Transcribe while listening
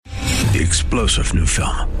The explosive new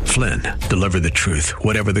film, Flynn, deliver the truth,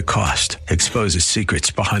 whatever the cost, exposes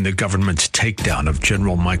secrets behind the government's takedown of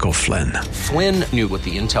General Michael Flynn. Flynn knew what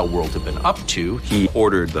the intel world had been up to. He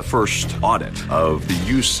ordered the first audit of the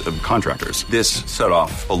use of contractors. This set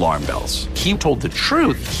off alarm bells. He told the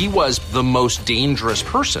truth. He was the most dangerous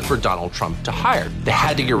person for Donald Trump to hire. They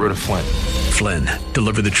had to get rid of Flynn. Flynn,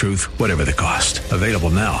 deliver the truth, whatever the cost. Available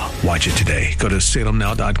now. Watch it today. Go to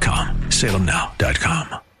salemnow.com.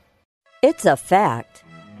 salemnow.com. It's a fact.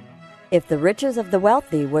 If the riches of the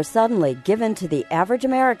wealthy were suddenly given to the average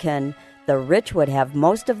American, the rich would have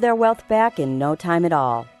most of their wealth back in no time at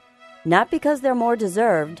all. Not because they're more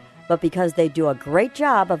deserved, but because they do a great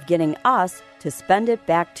job of getting us to spend it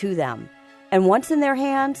back to them. And once in their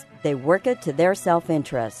hands, they work it to their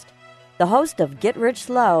self-interest. The host of Get Rich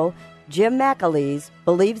Slow, Jim McAleese,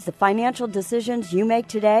 believes the financial decisions you make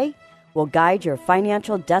today will guide your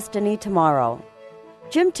financial destiny tomorrow.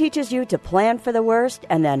 Jim teaches you to plan for the worst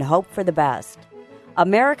and then hope for the best.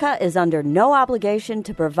 America is under no obligation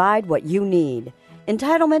to provide what you need.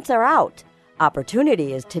 Entitlements are out.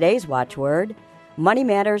 Opportunity is today's watchword. Money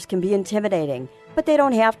matters can be intimidating, but they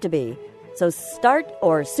don't have to be. So start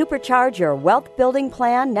or supercharge your wealth building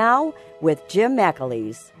plan now with Jim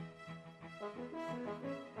McAleese.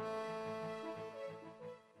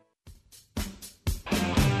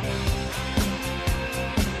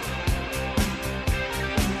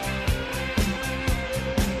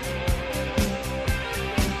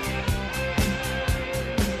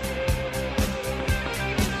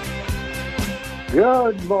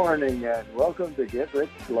 Good morning and welcome to Get Rich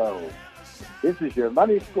Slow. This is your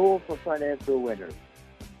money school for financial winners.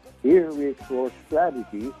 Here we explore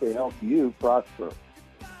strategies to help you prosper.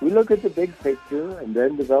 We look at the big picture and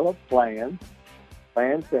then develop plans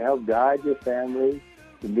to help guide your family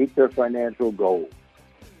to meet their financial goals.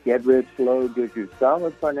 Get Rich Slow gives you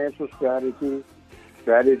solid financial strategies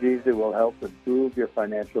that will help improve your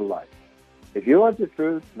financial life. If you want the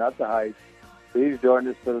truth, not the hype, please join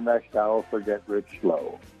us for the next hour for Get Rich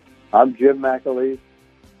Slow. I'm Jim McAleese,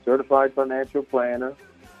 certified financial planner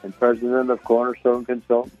and president of Cornerstone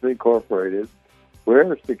Consultants Incorporated,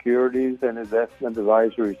 where securities and investment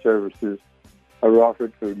advisory services are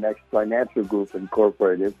offered through Next Financial Group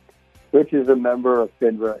Incorporated, which is a member of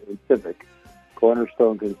FINRA and Civic.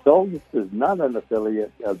 Cornerstone Consultants is not an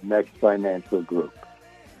affiliate of Next Financial Group.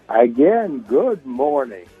 Again, good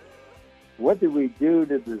morning. What did we do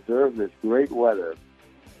to deserve this great weather?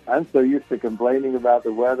 I'm so used to complaining about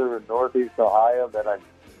the weather in Northeast Ohio that I'm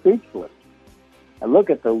speechless. I look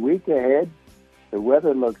at the week ahead, the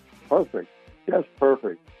weather looks perfect, just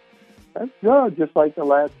perfect. That's good, just like the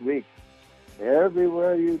last week.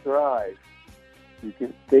 Everywhere you drive,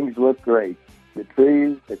 things look great. The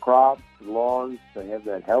trees, the crops, the lawns, they have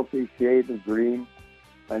that healthy shade of green,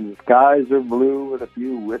 and the skies are blue with a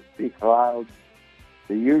few wispy clouds.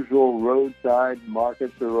 The usual roadside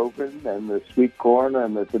markets are open, and the sweet corn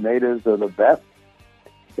and the tomatoes are the best.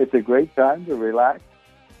 It's a great time to relax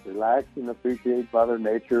and appreciate Mother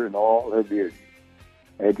Nature and all her beauty.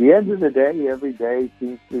 At the end of the day, every day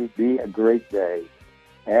seems to be a great day,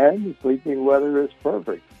 and the sleeping weather is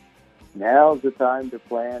perfect. Now's the time to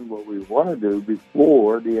plan what we want to do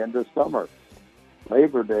before the end of summer.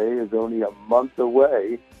 Labor Day is only a month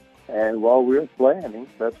away, and while we're planning,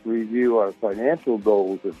 let's review our financial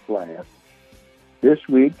goals and plans. This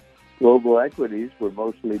week, global equities were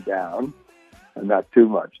mostly down, and not too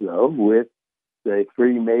much though, with the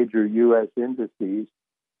three major U.S. indices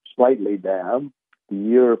slightly down. The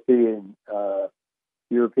European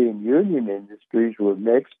Union industries were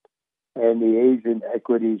mixed, and the Asian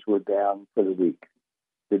equities were down for the week.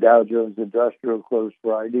 The Dow Jones Industrial closed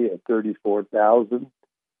Friday at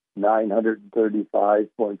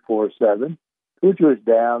 34,935.47, which was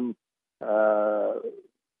down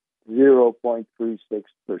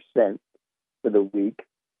 0.36% for the week.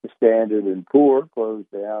 The Standard & Poor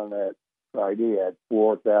closed down at Friday at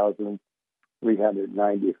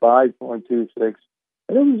 4,395.26,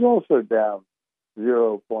 and it was also down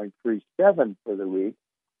 0.37 for the week.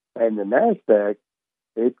 And the Nasdaq,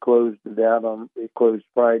 it closed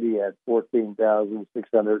Friday at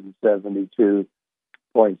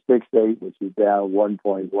 14,672.68, which is down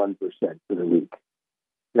 1.1% for the week.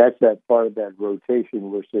 That's that part of that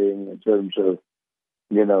rotation we're seeing in terms of,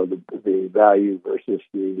 the value versus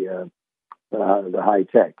the high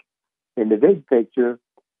tech. In the big picture,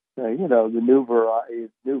 the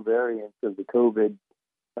new variants of the COVID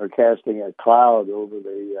are casting a cloud over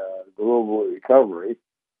the global recovery.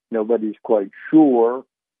 Nobody's quite sure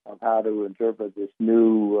of how to interpret this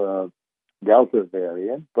new Delta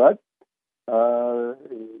variant, but the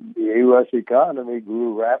U.S. economy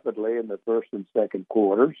grew rapidly in the first and second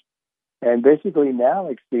quarters and basically now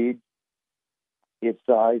exceeds its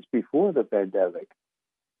size before the pandemic.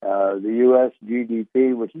 The U.S.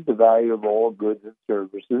 GDP, which is the value of all goods and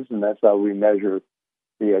services, and that's how we measure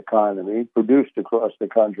the economy, produced across the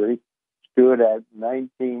country, stood at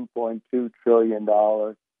 $19.2 trillion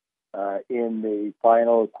in the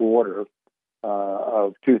final quarter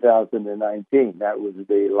of 2019. That was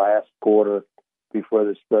the last quarter before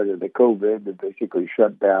the spread of the COVID that basically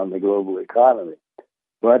shut down the global economy.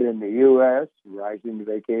 But in the U.S., rising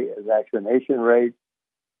vaccination rates,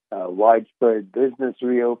 widespread business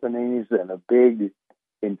reopenings, and a big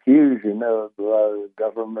infusion of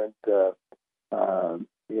government,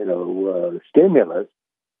 stimulus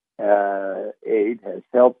aid has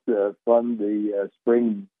helped fund the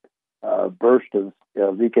spring burst of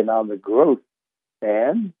economic growth.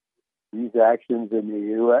 And these actions in the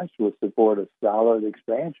U.S. will support a solid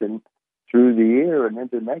expansion through the year and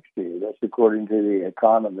into next year. That's according to the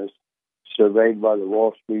economists surveyed by the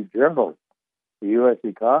Wall Street Journal. The U.S.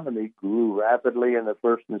 economy grew rapidly in the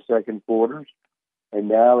first and second quarters and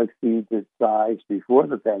now exceeds its size before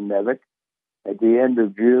the pandemic. At the end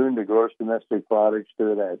of June, the gross domestic product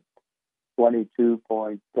stood at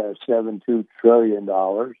 $22.72 trillion,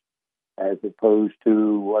 as opposed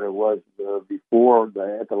to what it was before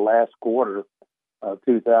at the last quarter of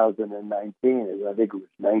 2019. I think it was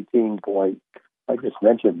 19 point. I just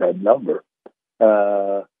mentioned that number,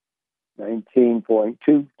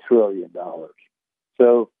 $19.2 trillion.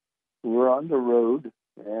 So we're on the road,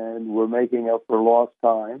 and we're making up for lost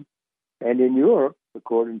time. And in Europe,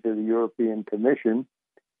 according to the European Commission,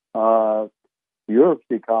 Europe's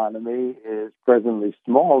economy is presently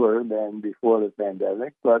smaller than before the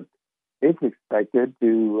pandemic, but it's expected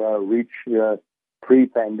to reach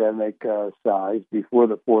pre-pandemic size before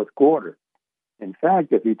the fourth quarter. In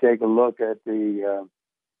fact, if you take a look at the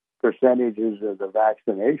percentages of the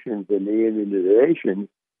vaccinations and the immunization,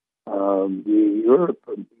 the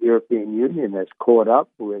European Union has caught up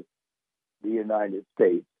with the United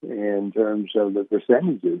States in terms of the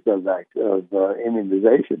percentages of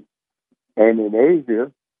immunization. And in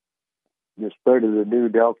Asia, the spread of the new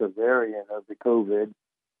Delta variant of the COVID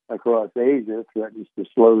across Asia threatens to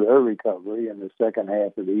slow their recovery in the second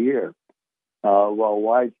half of the year. While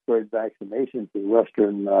widespread vaccinations in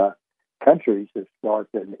Western countries have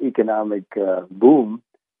sparked an economic boom,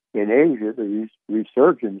 in Asia, the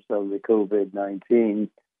resurgence of the COVID-19,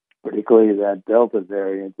 particularly that Delta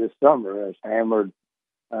variant this summer, has hammered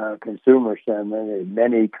consumer sentiment in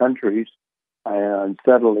many countries,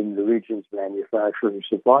 unsettling the region's manufacturing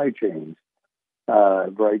supply chains.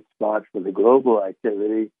 Bright spots for the global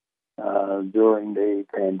activity during the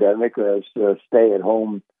pandemic as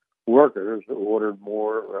stay-at-home workers ordered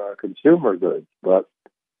more consumer goods. But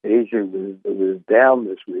Asia was down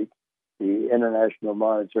this week. The International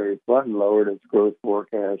Monetary Fund lowered its growth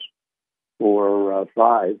forecast for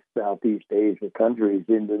 5 Southeast Asia countries: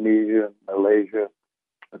 Indonesia, Malaysia,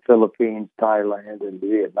 the Philippines, Thailand, and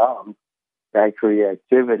Vietnam. Factory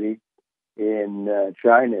activity in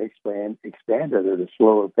China expanded at a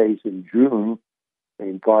slower pace in June,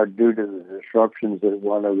 in part due to the disruptions at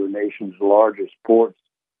one of the nation's largest ports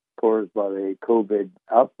caused by the COVID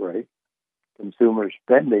outbreak. Consumer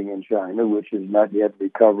spending in China, which has not yet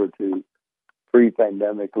recovered to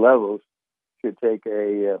pre-pandemic levels, should take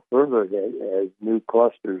a further hit as new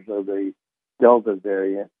clusters of the Delta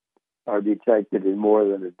variant are detected in more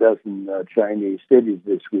than a dozen Chinese cities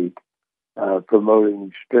this week,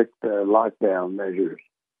 promoting strict lockdown measures.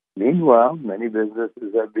 Meanwhile, many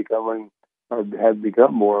businesses have become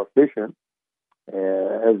more efficient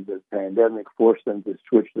as the pandemic forced them to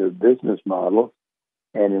switch their business models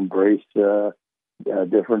and embrace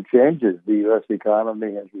different changes. The U.S.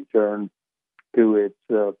 economy has returned to its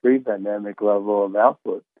pre-pandemic level of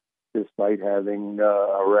output, despite having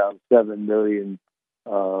around 7 million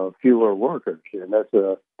fewer workers, and that's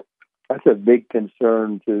a big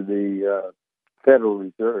concern to the Federal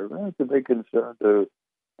Reserve. That's a big concern to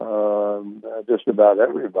just about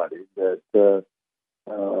everybody. That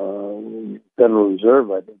Federal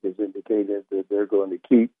Reserve, I think, has indicated that they're going to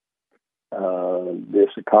keep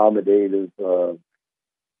this accommodative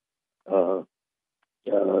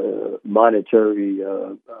monetary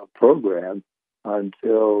program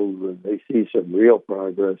until they see some real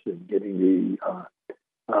progress in getting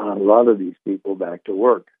a lot of these people back to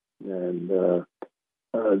work. And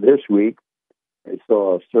this week, I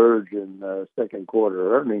saw a surge in second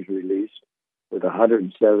quarter earnings release with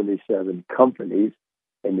 177 companies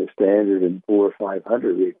in the Standard & Poor's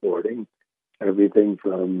 500 reporting. everything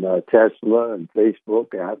from Tesla and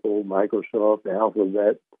Facebook, Apple, Microsoft,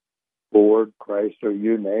 Alphabet, Ford, Chrysler,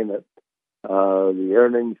 you name it. The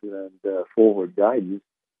earnings and forward guidance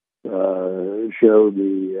show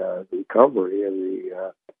the recovery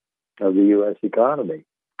of the U.S. economy.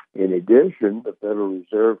 In addition, the Federal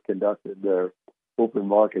Reserve conducted their open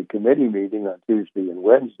market committee meeting on Tuesday and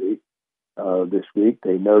Wednesday this week.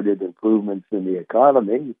 They noted improvements in the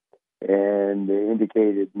economy, and they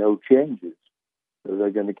indicated no changes. So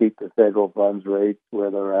they're going to keep the federal funds rate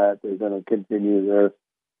where they're at. They're going to continue their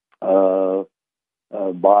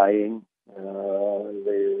buying.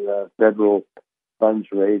 The federal funds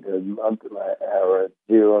rate are at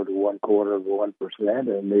 0 to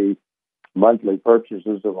 0.25%, and the monthly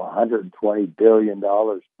purchases of $120 billion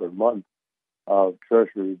per month of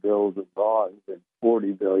Treasury bills and bonds, and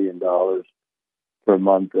 $40 billion per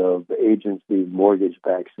month of agency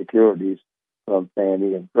mortgage-backed securities from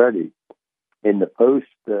Fannie and Freddie. In the post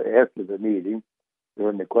after the meeting,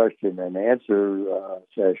 during the question and answer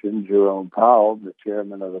session, Jerome Powell, the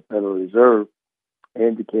chairman of the Federal Reserve,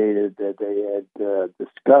 indicated that they had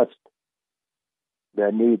discussed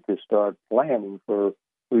the need to start planning for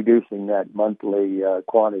reducing that monthly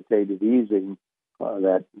quantitative easing,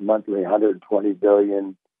 that monthly $120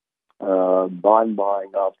 billion bond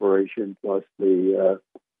buying operation, plus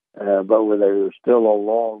but where they were still a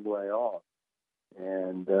long way off.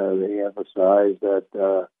 And they emphasized that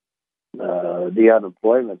the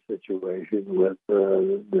unemployment situation with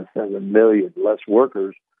the 7 million less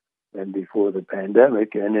workers than before the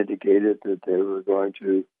pandemic, and indicated that they were going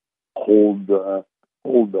to hold the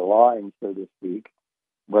line, so to speak,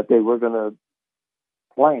 but they were going to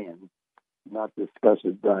plan, not discuss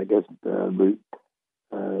it. I guess the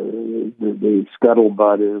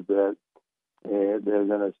scuttlebutt is that they're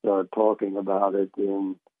going to start talking about it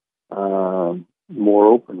in more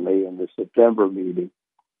openly in the September meeting.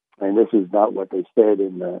 And this is not what they said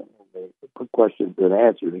in the questions and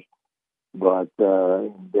answers, but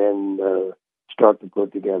then start to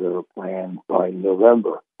put together a plan by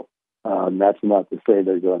November. That's not to say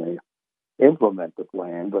they're going to implement the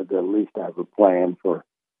plan, but they'll at least have a plan for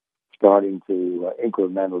starting to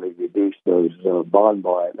incrementally reduce those bond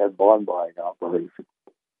buying operations.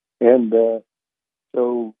 And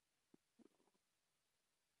so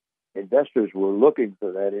investors were looking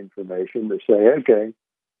for that information to say, okay,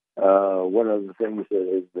 one of the things that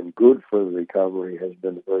has been good for the recovery has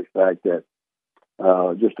been the very fact that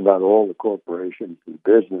just about all the corporations and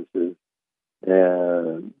businesses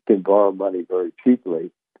can borrow money very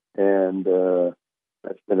cheaply. And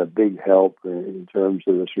that's been a big help in terms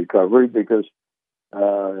of this recovery, because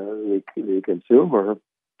the consumer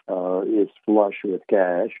is flush with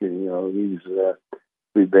cash.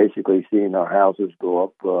 We've basically seen our houses go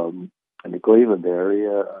up in the Cleveland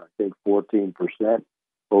area, I think 14%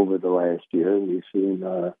 over the last year. We've seen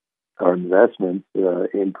our investments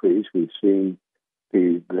increase. We've seen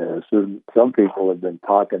some people have been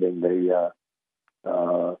pocketing the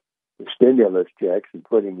stimulus checks and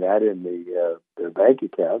putting that in their bank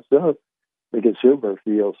accounts. So the consumer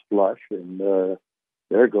feels flush, and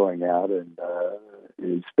they're going out and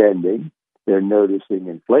spending. They're noticing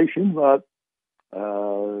inflation, but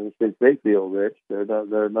since they feel rich, they're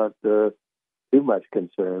not too much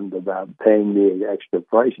concerned about paying the extra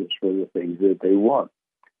prices for the things that they want.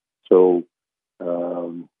 So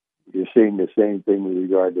you're seeing the same thing with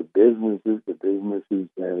regard to businesses. The businesses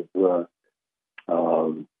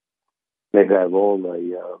they have all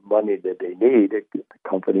the money that they need.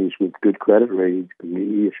 Companies with good credit ratings can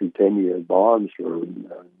issue 10-year bonds for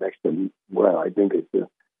next to, well, I think it's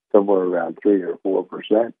somewhere around 3 or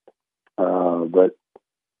 4%. But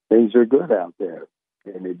things are good out there.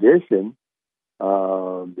 In addition,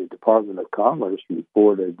 the Department of Commerce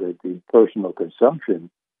reported that the personal consumption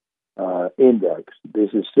index,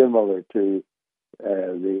 this is similar to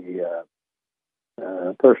the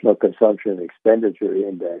personal consumption expenditure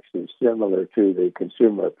index, is similar to the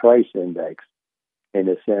consumer price index, in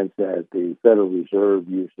a sense that the Federal Reserve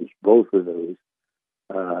uses both of those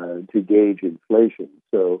to gauge inflation.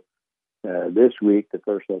 So this week, the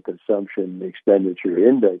personal consumption expenditure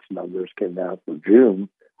index numbers came out for June,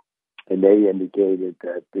 and they indicated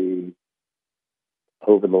that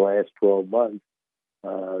over the last 12 months,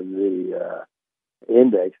 the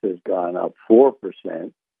index has gone up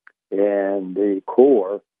 4%, and the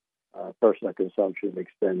core personal consumption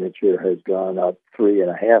expenditure has gone up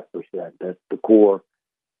 3.5%. That's the core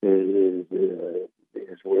is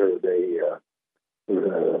where they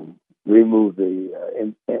remove the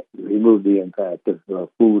impact of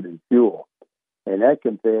food and fuel, and that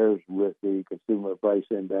compares with the consumer price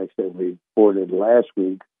index that we reported last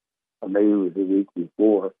week or maybe it was the week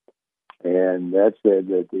before, and that said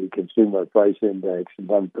that the consumer price index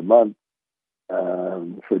month to month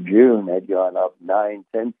for June had gone up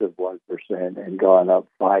 0.9% and gone up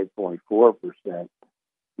 5.4%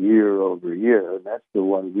 year over year, and that's the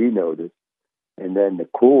one we noticed. And then the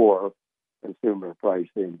core consumer price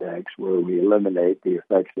index, where we eliminate the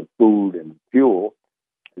effects of food and fuel,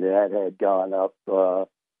 that had gone up the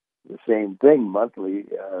same thing monthly,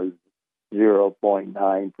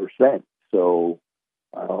 0.9%, so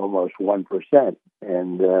almost 1%.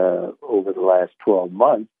 And over the last 12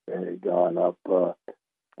 months, it had gone up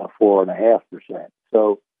 4.5%.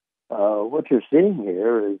 So what you're seeing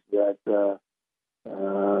here is that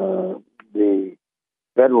the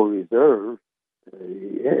Federal Reserve,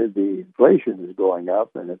 the inflation is going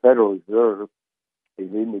up, and the Federal Reserve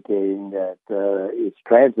is indicating that it's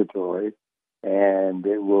transitory and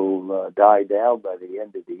it will die down by the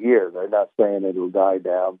end of the year. They're not saying it will die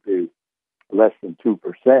down to less than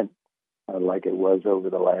 2%, like it was over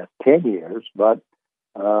the last 10 years, but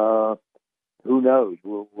who knows?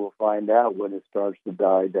 We'll find out when it starts to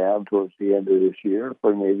die down towards the end of this year,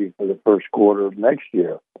 or maybe for the first quarter of next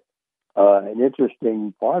year. An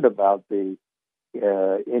interesting part about the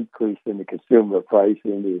increase in the consumer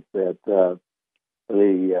pricing is that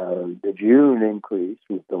the June increase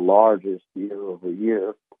was the largest year over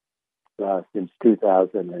year since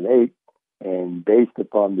 2008, and based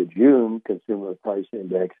upon the June consumer price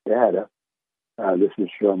index data, this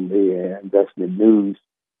is from the Investment News.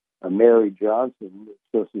 Mary Johnson,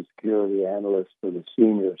 Social Security analyst for the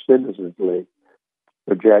Senior Citizens League,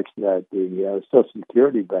 projects that the Social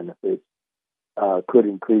Security benefits could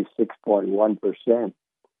increase 6.1%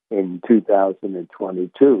 in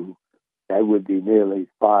 2022. That would be nearly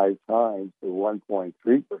 5 times the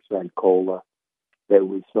 1.3% COLA that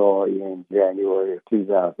we saw in January of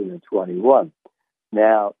 2021.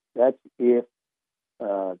 Now, that's if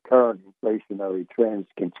current inflationary trends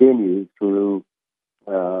continue through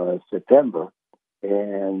September,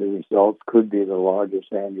 and the results could be the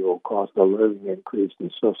largest annual cost of living increase in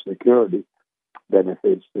Social Security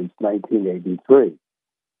benefits since 1983.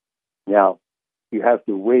 Now, you have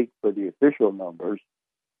to wait for the official numbers,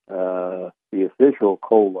 the official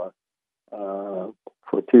COLA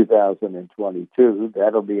for 2022.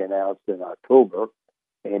 That'll be announced in October,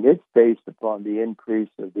 and it's based upon the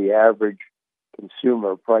increase of the average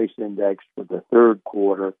consumer price index for the third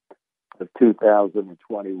quarter of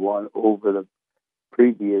 2021 over the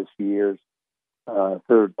previous year's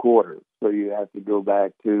third quarter. So you have to go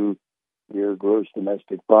back to your gross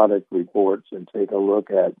domestic product reports and take a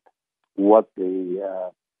look at what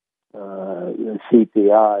the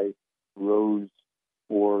CPI rose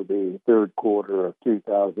for the third quarter of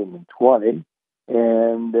 2020,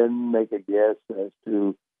 and then make a guess as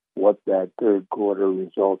to what that third quarter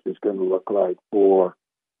result is going to look like for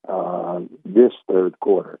this third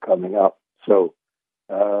quarter coming up. So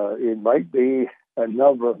it might be a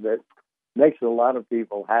number that makes a lot of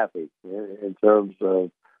people happy in terms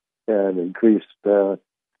of an increased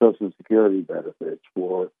Social Security benefits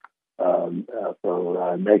for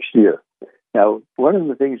next year. Now, one of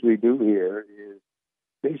the things we do here is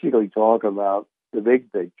basically talk about the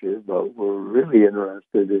big picture, but we're really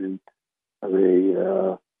interested in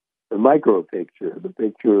the micro picture, the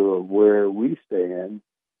picture of where we stand,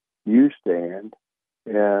 you stand,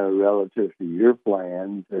 relative to your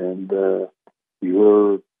plans and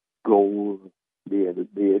your goals, be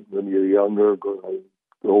it when you're younger,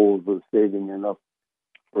 goals of saving enough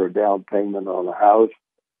for a down payment on a house,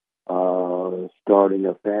 starting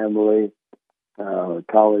a family,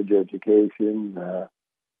 college education,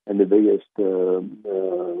 and the biggest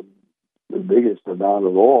amount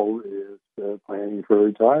of all is planning for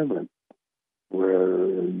retirement, where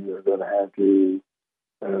you're going to have to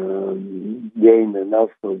gain enough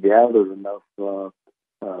or gather enough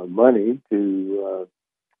money to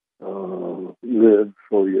live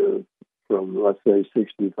from, let's say,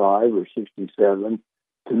 65 or 67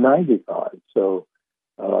 to 95. So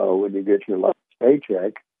when you get your last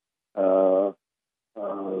paycheck,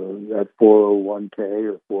 that 401k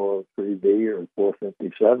or 403b or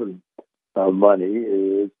 457 money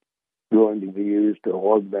is going to be used to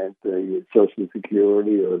augment the Social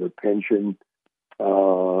Security or the pension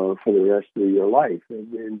for the rest of your life.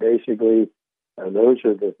 And basically, those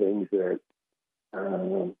are the things that,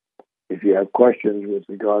 if you have questions with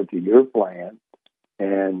regard to your plan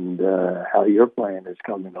and how your plan is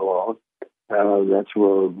coming along, that's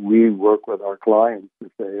where we work with our clients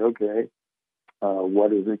to say, okay,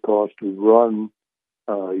 what does it cost to run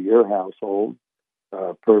your household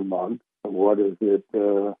per month? What is it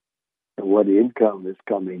and what income is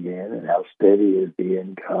coming in and how steady is the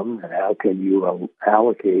income and how can you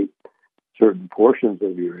allocate certain portions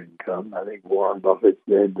of your income. I think Warren Buffett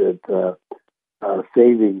said that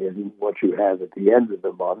saving isn't what you have at the end of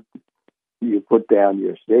the month. You put down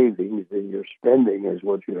your savings and your spending is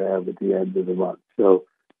what you have at the end of the month. So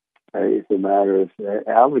it's a matter of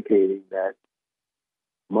allocating that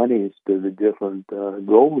monies to the different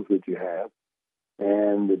goals that you have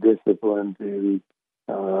and the discipline to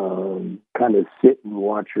kind of sit and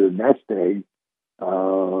watch your nest egg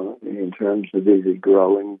in terms of is it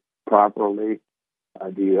growing properly?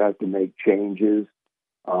 Do you have to make changes?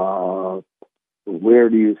 Where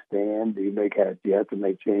do you stand? Do you have to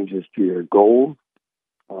make changes to your goals?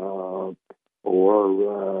 Or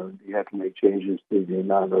do you have to make changes to the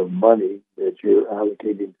amount of money that you're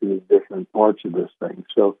allocating to the different parts of this thing?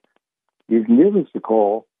 So you can give us a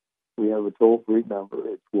call. We have a toll-free number.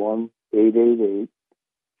 It's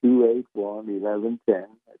 1-888-281-1110.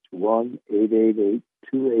 That's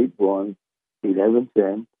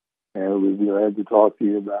 1-888-281-1110. And we'd be glad to talk to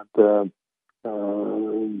you about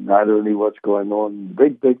not only what's going on in the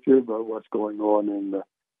big picture, but what's going on in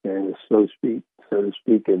so to speak,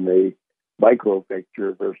 in the micro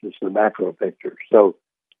picture versus the macro picture. So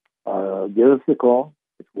give us a call.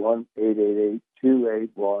 It's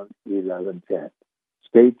 1-888-281-1110.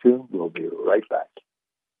 Stay tuned. We'll be right back.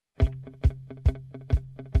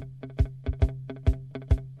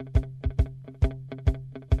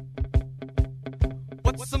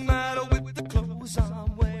 What's the matter with the clothes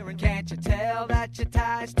I'm wearing? Can't you tell that your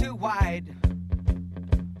tie's too wide?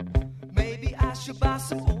 Maybe I should buy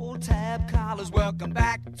some old tab collars. Welcome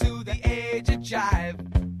back to the age of jive.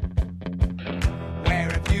 Where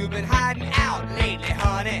have you been hiding out lately,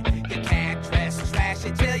 honey? You can't dress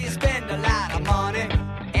trashy till you spend a lot of money.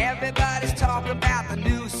 Everybody's talking about the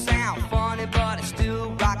new sound, funny, but it's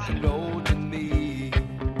still rock and roll to me.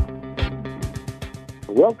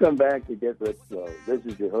 Welcome back to Get Rich Slow. This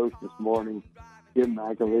is your host this morning, Jim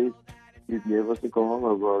McAleese. You can give us a call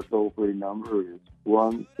over our toll-free number. It's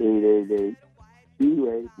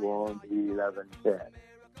 1-888-281-1110.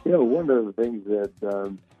 You know, one of the things that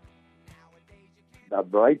a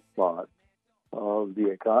bright spot of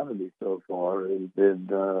the economy so far has been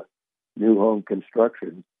new home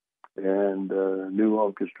construction. And new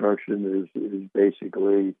home construction is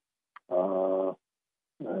basically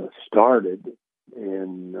started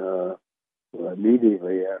in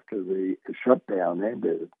immediately after the shutdown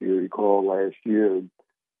ended. If you recall, last year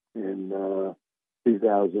in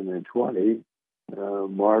 2020,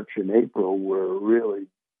 March and April were really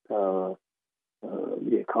the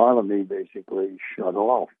economy basically shut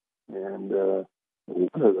off. And one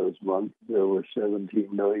of those months, there were 17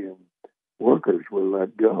 million workers were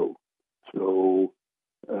let go. So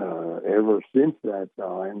ever since that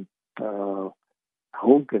time,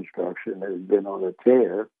 home construction has been on a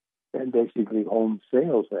tear, and basically home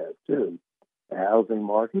sales have too. The housing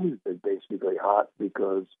market has been basically hot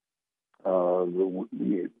because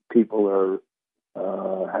the people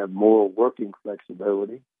have more working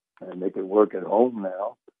flexibility, and they can work at home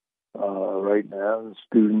now. Right now, the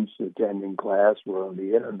students attending class were on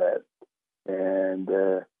the internet, and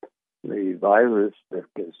the virus, the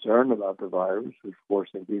concern about the virus was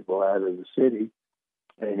forcing people out of the city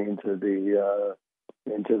and into the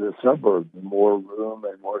suburbs, more room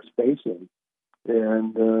and more spacing.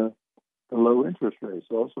 And the low interest rates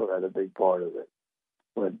also had a big part of it.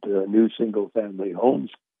 But new single-family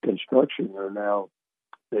homes construction they're now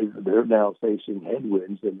facing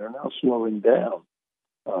headwinds, and they're now slowing down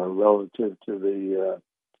relative to the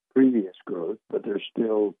previous growth. But they're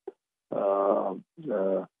still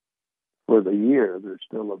for the year, they're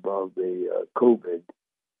still above the COVID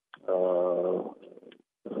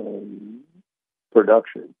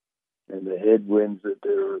production. And the headwinds that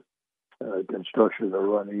their construction are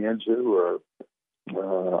running into are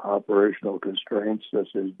operational constraints,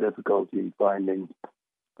 such as difficulty finding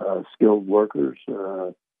skilled workers.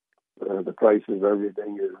 The price of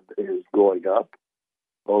everything is going up,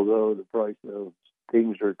 although the price of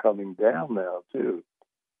things are coming down now, too,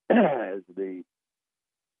 as the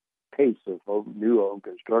pace of new home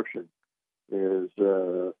construction is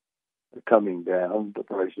coming down. The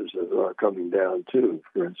prices are coming down, too.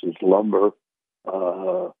 For instance, lumber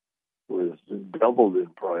was doubled in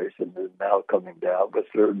price and is now coming down, but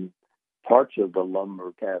certain parts of the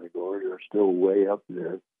lumber category are still way up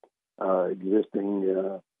there.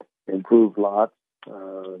 Existing improved lots,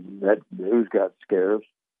 those got scarce,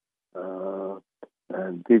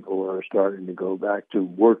 and people are starting to go back to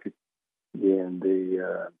work in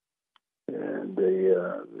the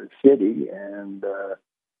city, and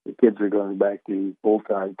the kids are going back to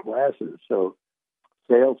full-time classes. So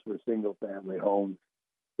sales for single-family homes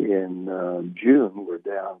in June were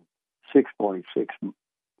down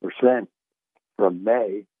 6.6% from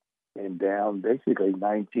May and down basically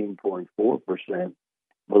 19.4%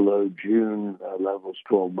 below June levels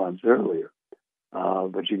 12 months earlier.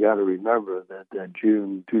 But you got to remember that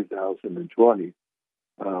June 2020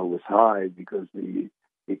 was high because the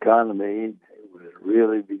economy was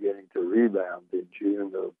really beginning to rebound in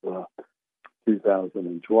June of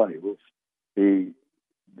 2020. The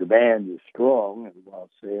demand is strong, and while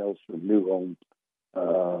sales for new homes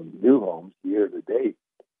year to date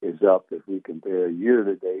is up, if we compare year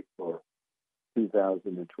to date for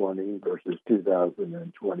 2020 versus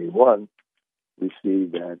 2021, we see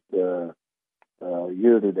that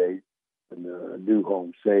year to date, new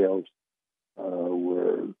home sales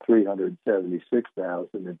were 376,000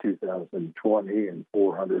 in 2020 and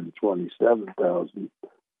 427,000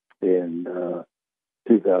 in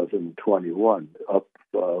 2021, up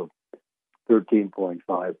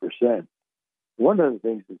 13.5%. One of the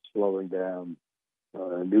things that's slowing down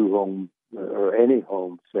new home or any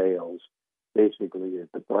home sales basically is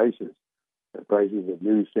the prices. The prices of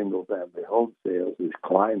new single-family home sales is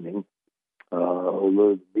climbing.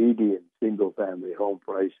 Although the median single-family home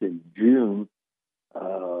price in June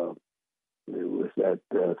it was at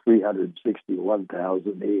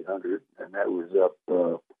 $361,800, and that was up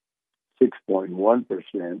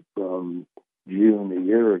 6.1% from June a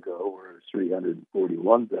year ago, where it was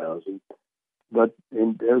 $341,000. But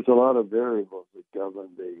there's a lot of variables that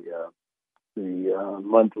govern the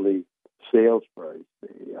monthly sales price,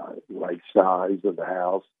 like size of the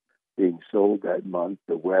house being sold that month,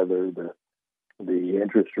 the weather, the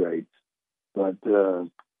interest rates. But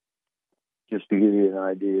just to give you an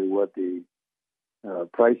idea of what the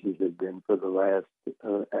prices have been for the last,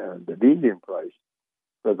 the median price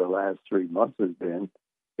for the last 3 months has been,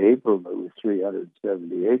 April it was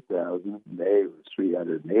 $378,000, May it was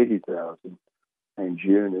 $380,000, and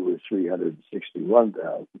June it was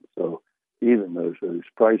 $361,000. So even those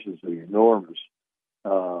prices are enormous.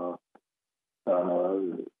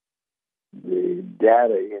 The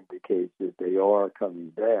data indicates that they are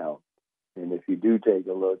coming down. And if you do take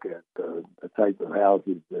a look at the type of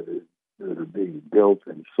houses that are being built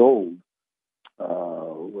and sold,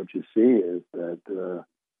 what you see is that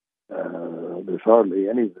there's hardly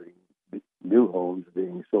anything, new homes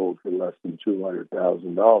being sold for less than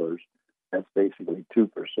 $200,000. That's basically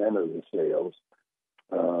 2% of the sales.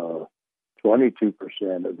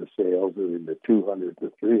 22% of the sales are in the $200,000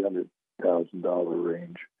 to $300,000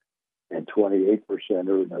 range, and 28%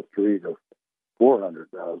 are in the $300,000 to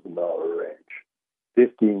 $400,000 range.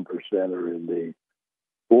 15% are in the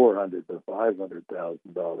 $400,000 to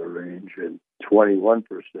 $500,000 range, and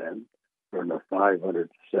 21% are in the $500,000 to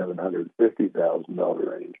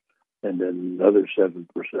 $750,000 range, and then another 7%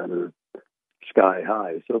 are sky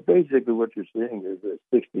high. So basically, what you're seeing is that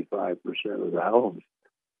 65% of the homes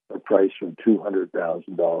are priced from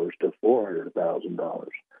 $200,000 to $400,000,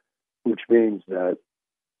 which means that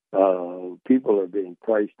people are being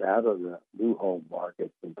priced out of the new home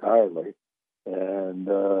market entirely, and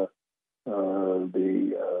the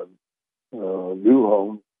new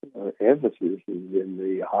home emphasis is in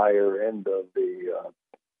the higher end of the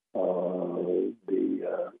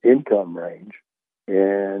income range,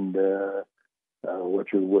 and what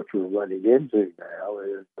we're running into now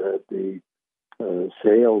is that the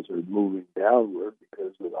sales are moving downward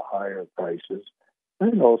because of the higher prices,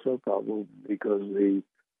 and also probably because the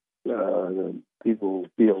people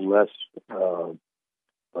feel less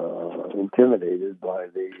intimidated by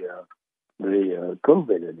the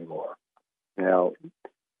COVID anymore. Now,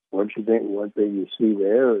 one thing you see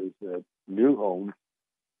there is that new homes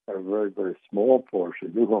are a very, very small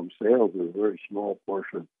portion. New home sales are a very small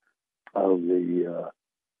portion of the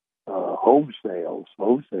home sales.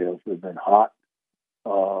 Home sales have been hot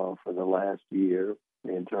for the last year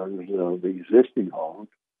in terms of existing homes.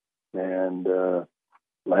 And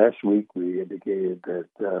last week we indicated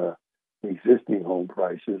that existing home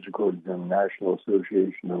prices, according to the National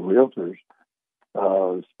Association of Realtors,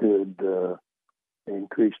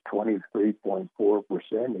 increased 23.4%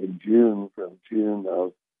 in June from June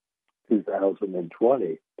of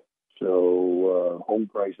 2020. So home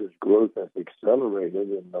prices growth has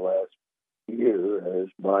accelerated in the last year as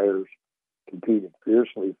buyers competed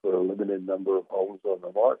fiercely for a limited number of homes on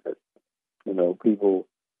the market. You know, people,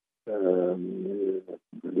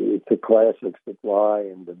 it's a classic supply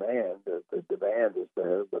and demand. The demand is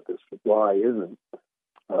there, but the supply isn't.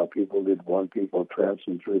 People didn't want people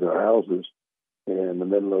tramping through their houses in the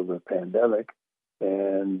middle of the pandemic,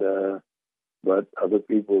 and but other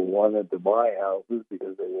people wanted to buy houses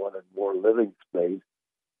because they wanted more living space,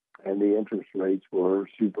 and the interest rates were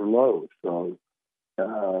super low. So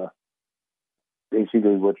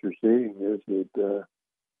basically what you're seeing is that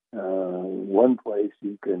one place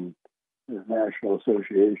the National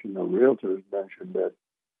Association of Realtors mentioned that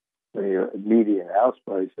the median house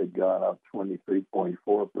price had gone up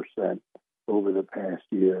 23.4% over the past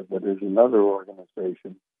year. But there's another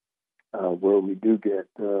organization where we do get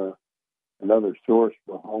another source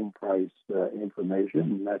for home price information,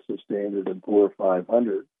 and that's the Standard & Poor's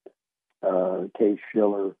 500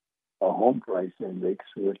 Case-Shiller Home Price Index,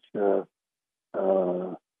 which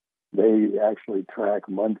they actually track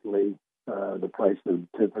monthly the price of a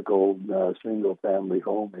typical single-family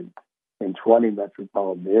home in 20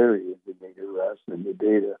 metropolitan areas in the U.S., and the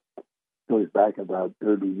data goes back about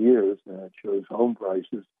 30 years, and it shows home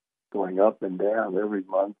prices going up and down every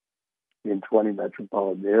month in 20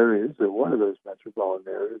 metropolitan areas. And one of those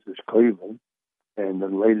metropolitan areas is Cleveland, and the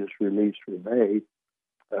latest release for May,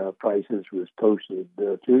 prices was posted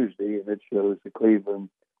Tuesday, and it shows the Cleveland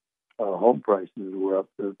home prices were up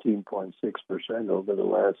 13.6% over the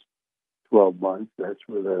last 12 months. That's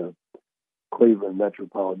for the Cleveland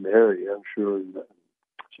metropolitan area. I'm sure in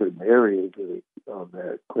certain areas of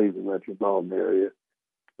that Cleveland metropolitan area,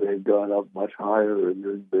 they've gone up much higher, and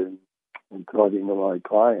there's been, I'm talking to my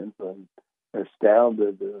clients, I'm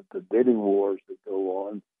astounded at the bidding wars that go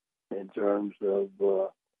on in terms of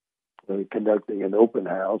conducting an open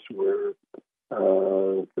house where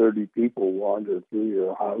 30 people wander through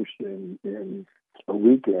your house in a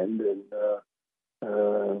weekend, and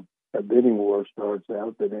a bidding war starts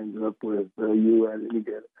out that ends up with you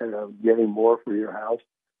getting more for your house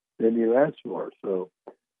than you asked for. So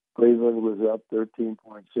Cleveland was up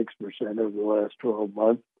 13.6% over the last 12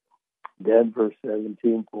 months, Denver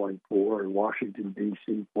 17.4%, and Washington,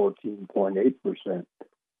 D.C. 14.8%.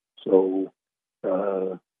 So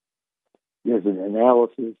there's an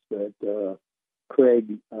analysis that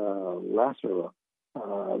Craig Lazzara,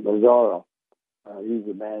 he's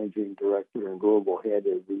the managing director and global head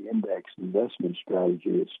of the index investment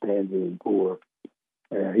strategy at Standard & Poor's.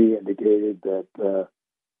 He indicated that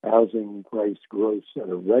housing price growth set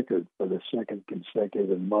a record for the second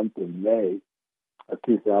consecutive month in May of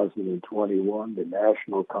 2021. The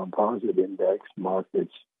National Composite Index marked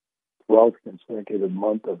its 12th consecutive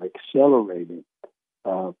month of accelerating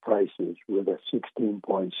prices, with a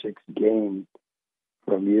 16.6 gain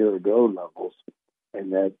from year-ago levels.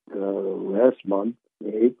 And that last month,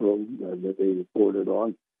 in April, that they reported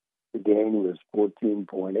on, the gain was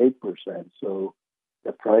 14.8%. So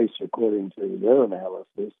the price, according to their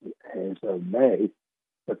analysis, as of May,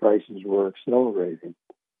 the prices were accelerating.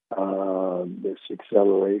 This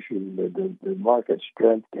acceleration, the market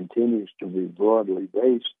strength continues to be broadly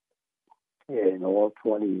based, and all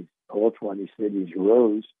 20 cities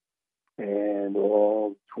rose, and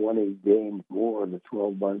all 20 gained more in the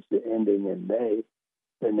 12 months ending in May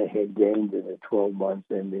than they had gained in the 12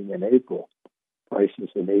 months ending in April. Prices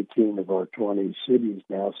in 18 of our 20 cities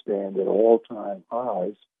now stand at all-time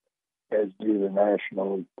highs, as do the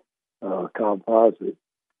National Composite.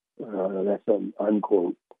 That's an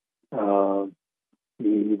unquote.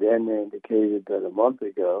 He then indicated that a month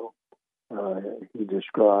ago, he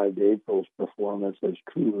described April's performance as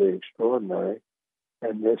truly extraordinary,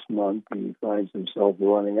 and this month he finds himself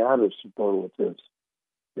running out of superlatives.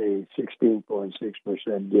 The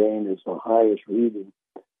 16.6% gain is the highest reading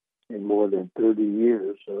in more than 30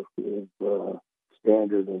 years of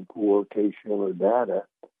Standard & Poor's Case-Shiller data,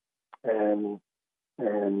 and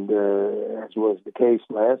as was the case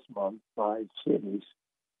last month, 5 cities,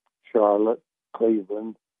 Charlotte,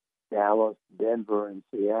 Cleveland, Dallas, Denver, and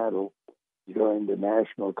Seattle, joined the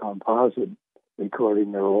National Composite,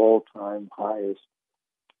 recording their all-time highest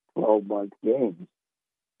 12-month gains.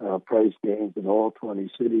 Price gains in all 20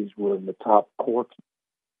 cities were in the top quarter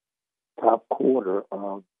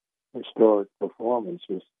of historic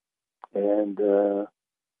performances, and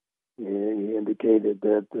he indicated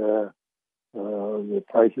that the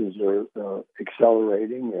prices are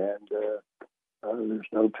accelerating, and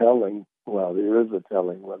there's no telling. Well, there is a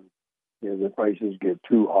telling when the prices get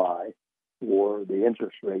too high or the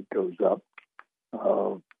interest rate goes up,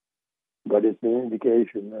 but it's an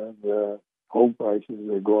indication of home prices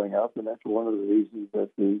are going up, and that's one of the reasons that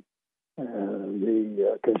the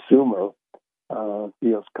consumer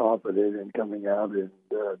feels confident in coming out and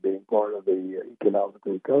being part of the economic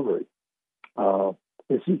recovery.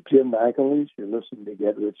 This is Jim McAleese. You're listening to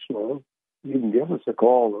Get Rich Slow. You can give us a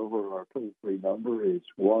call over our toll-free number.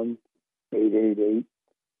 It's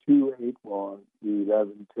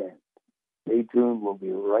 1-888-281-1110. Stay tuned. We'll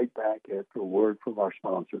be right back after a word from our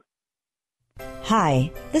sponsor.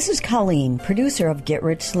 Hi, this is Colleen, producer of Get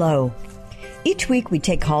Rich Slow. Each week we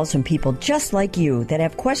take calls from people just like you that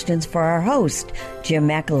have questions for our host, Jim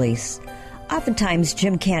McAleese. Oftentimes,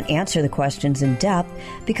 Jim can't answer the questions in depth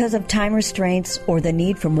because of time restraints or the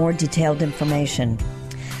need for more detailed information.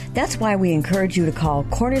 That's why we encourage you to call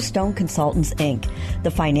Cornerstone Consultants, Inc.,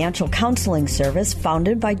 the financial counseling service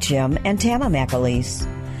founded by Jim and Tama McAleese.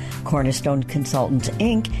 Cornerstone Consultants,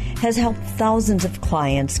 Inc. has helped thousands of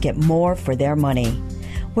clients get more for their money.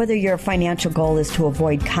 Whether your financial goal is to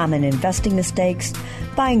avoid common investing mistakes,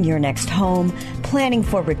 buying your next home, planning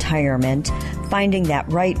for retirement, finding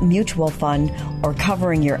that right mutual fund, or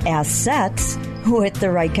covering your assets with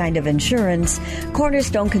the right kind of insurance,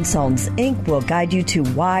 Cornerstone Consultants, Inc. will guide you to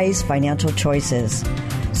wise financial choices.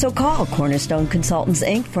 So call Cornerstone Consultants,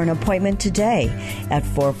 Inc. for an appointment today at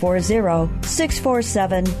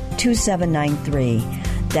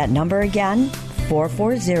 440-647-2793. That number again,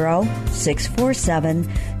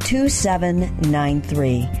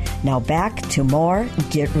 440-647-2793. Now back to more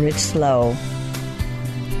Get Rich Slow.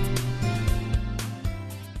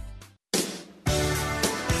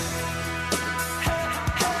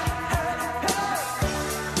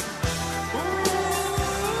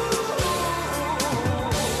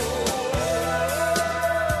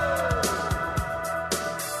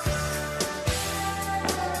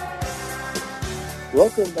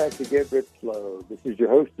 Welcome back to Get Rich Slow. This is your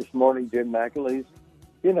host this morning, Jim McAleese.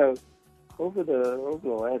 You know, over the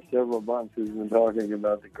last several months, we've been talking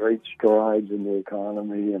about the great strides in the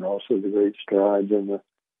economy and also the great strides in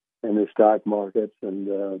the stock markets, and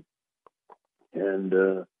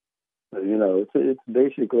you know, it's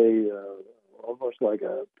basically almost like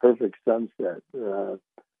a perfect sunset. I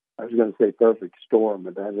was going to say perfect storm,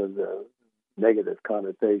 but that has a negative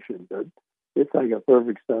connotation, but it's like a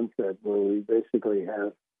perfect sunset where we basically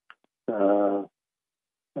have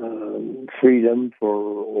freedom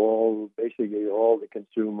for basically all the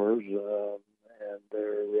consumers, and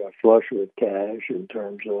they're flush with cash in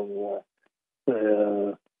terms of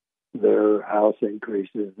their house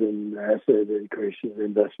increases and asset increases,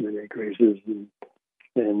 investment increases,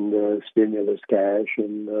 and stimulus cash,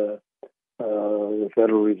 and the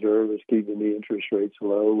Federal Reserve is keeping the interest rates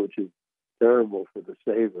low, which is terrible for the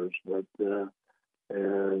savers, but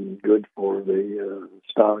and good for the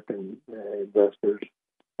stock and investors.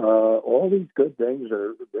 All these good things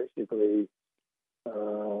are basically,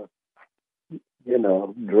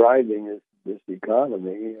 driving this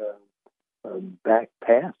economy back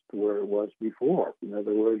past where it was before. In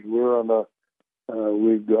other words,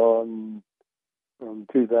 we've gone from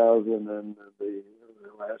 2000 and the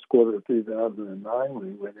last quarter of 2009.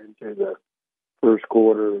 We went into the first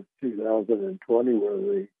quarter of 2020, where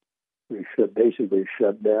we basically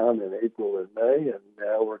shut down in April and May, and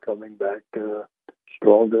now we're coming back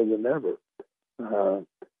stronger than ever.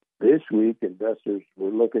 This week, investors were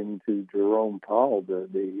looking to Jerome Powell, the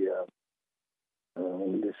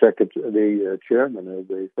chairman of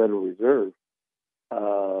the Federal Reserve.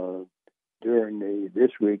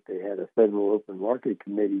 This week, they had a Federal Open Market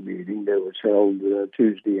Committee meeting that was held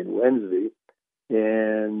Tuesday and Wednesday,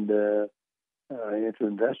 and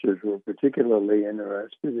investors were particularly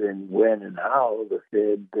interested in when and how the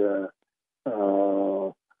Fed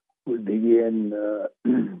would begin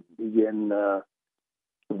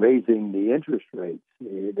raising the interest rates.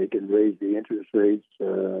 They can raise the interest rates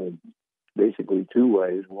basically two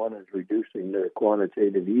ways. One is reducing their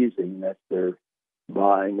quantitative easing. That's their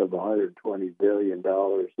buying of $120 billion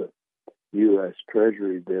of U.S.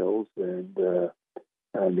 Treasury bills, and the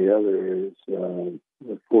other is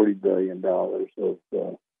 $40 billion of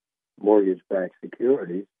mortgage-backed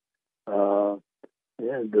securities. And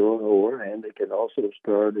they can also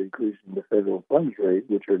start increasing the federal funds rate,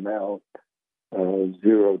 which are now 0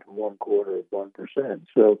 to 0.25%.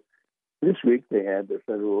 So this week they had the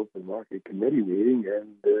Federal Open Market Committee meeting,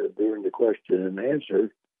 and during the question and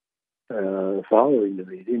answer following the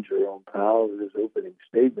meeting, Jerome Powell, in his opening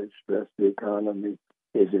statement, stressed the economy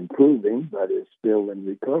is improving but is still in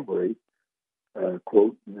recovery,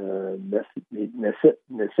 quote,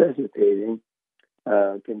 necessitating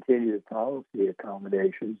continued policy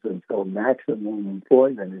accommodations until maximum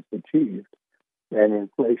employment is achieved and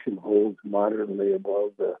inflation holds moderately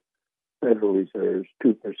above the Federal Reserve's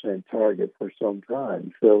 2% target for some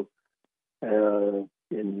time. So in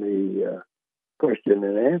the question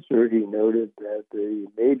and answer, he noted that the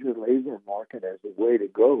major labor market has a way to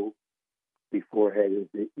go before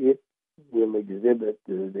it will exhibit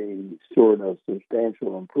the sort of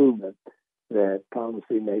substantial improvement that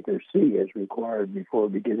policymakers see as required before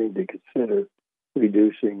beginning to consider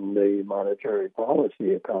reducing the monetary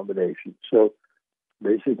policy accommodation. So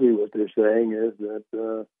basically what they're saying is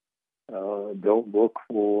that don't look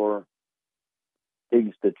for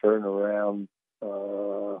things to turn around,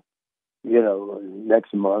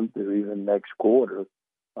 next month or even next quarter.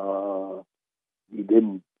 He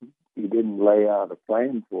didn't lay out a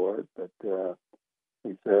plan for it, but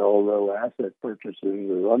he said although asset purchases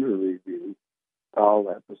are under review, Powell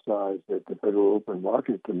emphasized that the Federal Open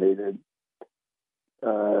Market Committee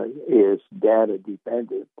is data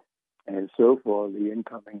dependent, and so far the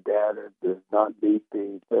incoming data does not meet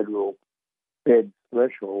the Fed's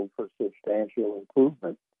threshold for substantial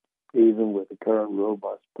improvement, even with the current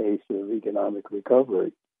robust pace of economic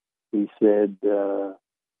recovery. He said the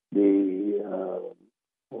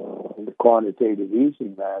quantitative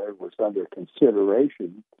easing matter was under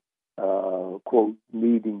consideration, quote,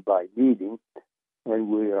 meeting by meeting, and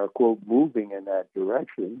we are, quote, moving in that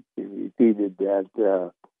direction. He repeated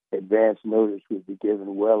that advance notice would be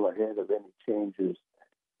given well ahead of any changes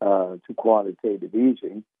to quantitative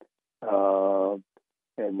easing.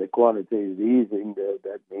 And the quantitative easing,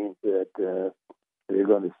 that means that they're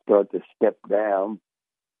going to start to step down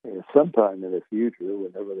sometime in the future,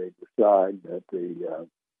 whenever they decide that the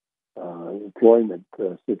employment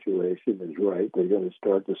situation is right. They're going to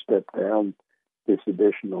start to step down this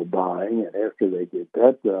additional buying, and after they get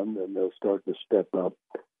that done, then they'll start to step up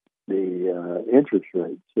the interest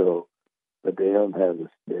rate. So, but they don't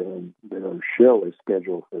show a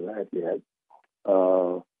schedule for that yet.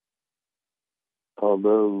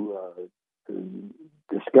 Although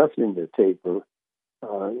discussing the taper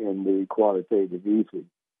in the quantitative easing,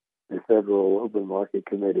 the Federal Open Market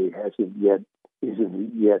Committee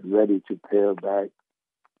isn't yet ready to pare back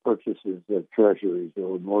purchases of treasuries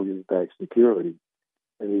or mortgage-backed securities.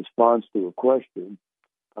 In response to a question,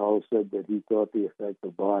 Powell said that he thought the effect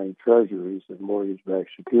of buying treasuries and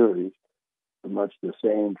mortgage-backed securities were much the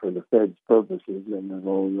same for the Fed's purposes, and that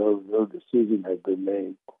although no decision had been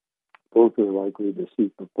made, both are likely to see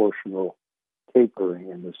proportional tapering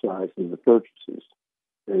in the size of the purchases.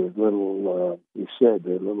 There's little, he said,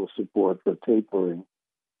 there's little support for tapering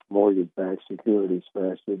mortgage-backed securities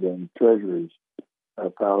faster than treasuries.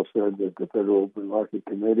 Powell said that the Federal Open Market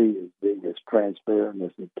Committee is being as transparent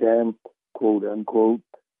as it can, quote unquote,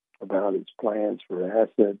 about its plans for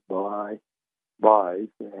asset buys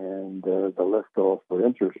and the liftoff for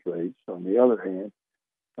interest rates. On the other hand,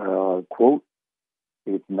 quote,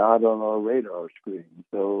 it's not on our radar screen.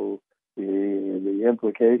 So the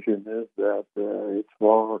implication is that it's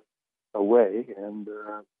far away, and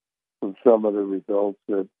from some of the results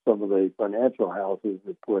that some of the financial houses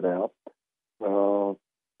have put out,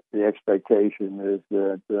 the expectation is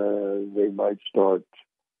that they might start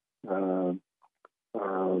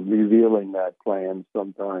revealing that plan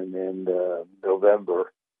sometime in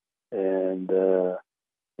November, and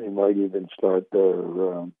they might even start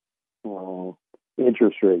their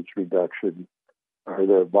interest rates reduction, or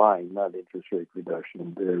their buying, not interest rate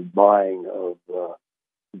reduction, their buying of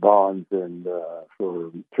bonds and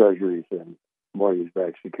for treasuries and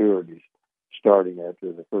mortgage-backed securities starting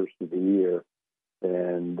after the first of the year,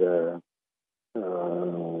 and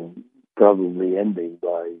probably ending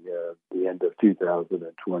by the end of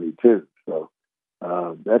 2022. So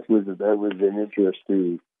that was an interest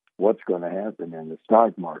to what's going to happen in the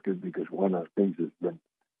stock market, because one of the things that's been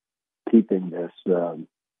keeping this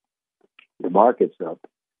the markets up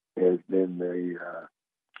has been the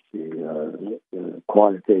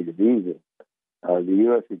quantitative easing. The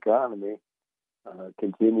U.S. economy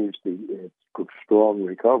continues its strong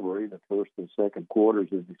recovery. The first and second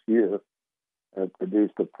quarters of this year have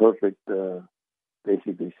produced a perfect,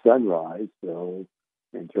 basically, sunrise. So,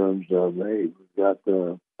 in terms of, we've got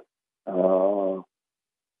the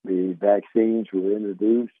vaccines were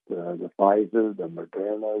introduced, the Pfizer, the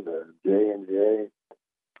Moderna, the J&J,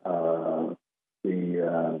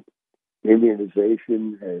 the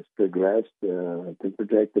immunization has progressed to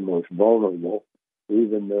protect the most vulnerable,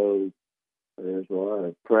 even though there's a lot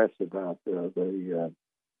of press about the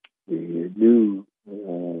new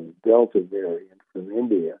Delta variant from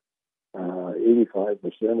India.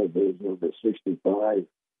 85% of those over 65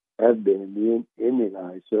 have been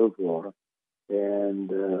immunized so far, and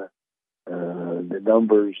the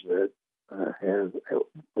numbers that have,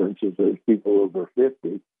 for instance, those people over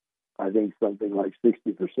 50, I think something like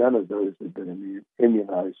 60% of those have been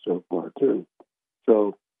immunized so far too.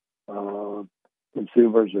 So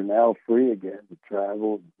consumers are now free again to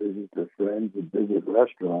travel, visit their friends, and visit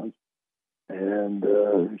restaurants, and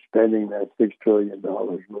spending that $6 trillion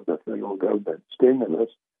with the federal government stimulus.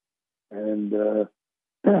 And the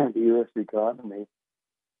U.S. economy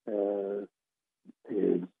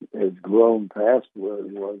has grown past where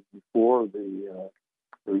it was before the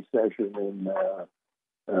recession in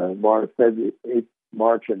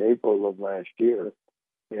March and April of last year,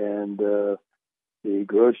 and the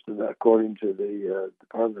gross, according to the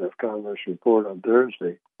Department of Commerce report on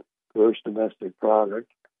Thursday, gross domestic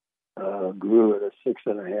product grew at a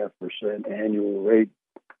 6.5% annual rate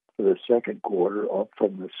for the second quarter, up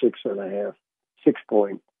from the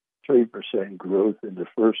 6.3% growth in the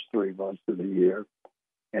first 3 months of the year.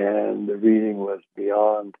 And the reading was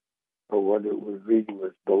beyond, or what it was reading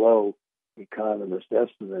was below economist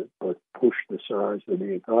estimate, but pushed the size of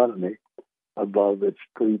the economy above its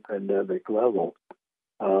pre-pandemic level.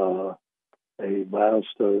 A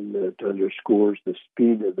milestone that underscores the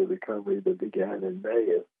speed of the recovery that began in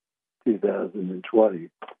May of 2020.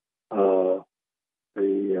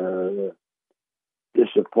 The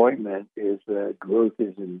disappointment is that growth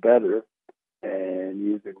isn't better, and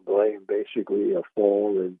you can blame basically a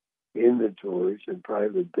fall in inventories and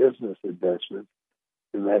private business investments.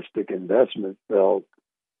 Domestic investment fell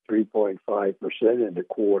 3.5% in the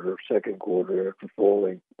second quarter, after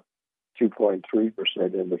falling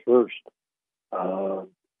 2.3% in the first.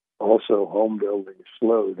 Also, home building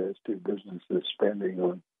slowed, as do businesses spending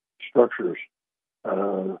on structures.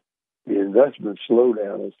 The investment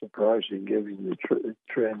slowdown is surprising given the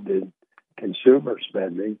trend in consumer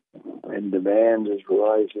spending, and demand is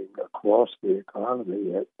rising across the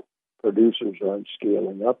economy, yet producers aren't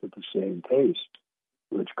scaling up at the same pace,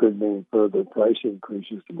 which could mean further price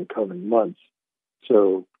increases in the coming months.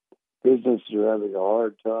 So businesses are having a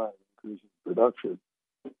hard time increasing production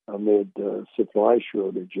amid supply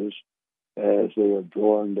shortages, as they have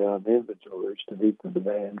drawn down inventories to meet the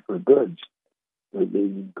demand for goods.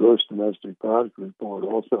 The gross domestic product report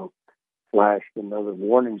also flashed another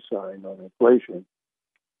warning sign on inflation.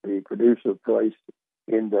 The producer price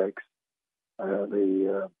index,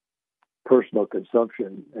 the personal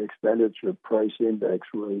consumption expenditure price index,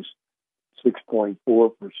 rose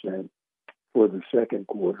 6.4% for the second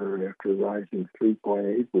quarter, after rising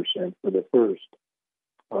 3.8% for the first.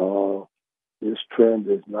 This trend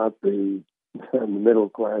is not the middle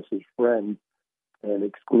class's friend, and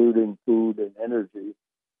excluding food and energy,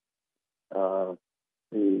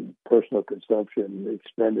 the personal consumption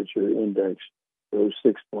expenditure index rose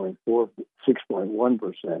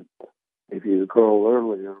 6.1%. If you recall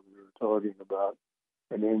earlier, we were talking about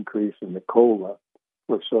an increase in the COLA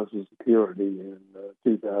for Social Security in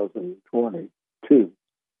 2022,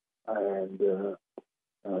 and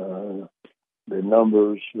the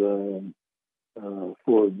numbers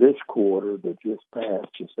for this quarter that just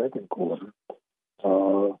passed, the second quarter,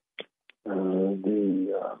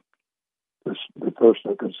 the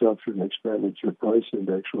personal consumption expenditure price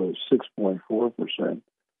index was 6.4%.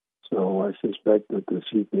 So I suspect that the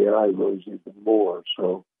CPI rose even more.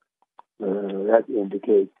 So that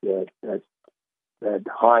indicates that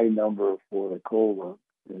high number for the COLA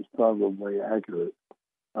is probably accurate,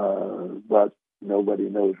 but nobody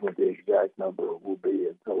knows what the exact number will be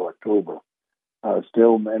until October.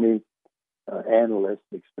 Still, many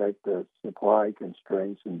analysts expect supply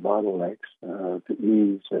constraints and bottlenecks to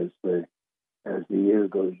ease as the year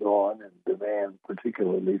goes on, and demand,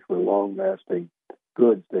 particularly for long-lasting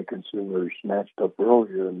goods that consumers snatched up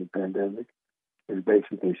earlier in the pandemic, is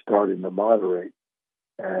basically starting to moderate.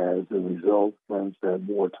 As a result, firms have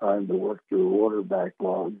more time to work through order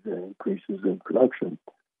backlogs and increases in production.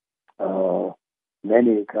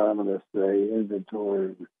 Many economists say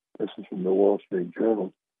inventory, this is from the Wall Street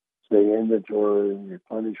Journal, say inventory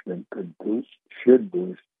replenishment should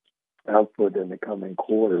boost output in the coming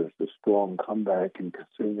quarters. The strong comeback in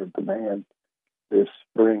consumer demand this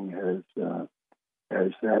spring has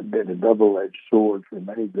been a double-edged sword for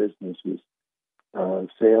many businesses.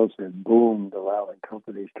 Sales have boomed, allowing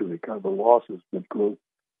companies to recover losses, but growth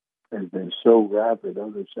has been so rapid,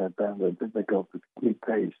 others have found it difficult to keep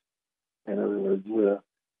pace. In other words, when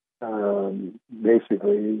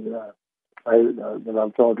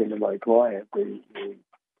I'm talking to my client, the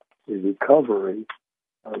recovery,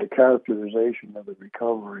 the characterization of the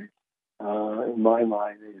recovery, in my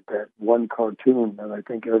mind, is that one cartoon that I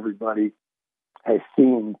think everybody has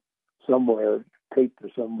seen somewhere, taped to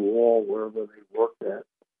some wall wherever they worked at,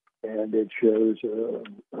 and it shows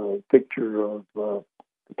a picture of the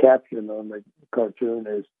caption on the cartoon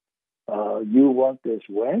is, "You want this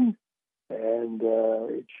when?" And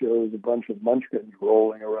it shows a bunch of munchkins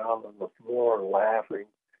rolling around on the floor laughing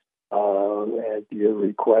at your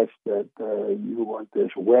request that you want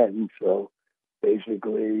this when. So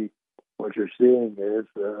basically what you're seeing is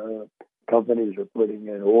companies are putting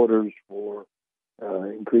in orders for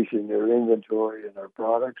increasing their inventory in their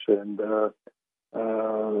products, and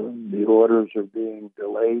The orders are being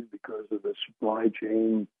delayed because of the supply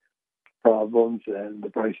chain problems, and the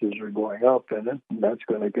prices are going up, and that's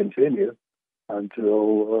going to continue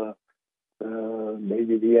until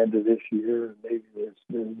maybe the end of this year, maybe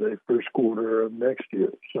the first quarter of next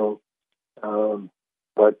year. So,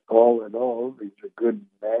 but all in all, these are good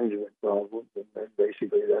management problems, and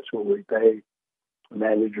basically that's what we pay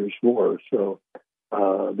managers for. So,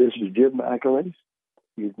 this is Jim McAleese.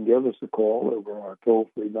 You can give us a call over our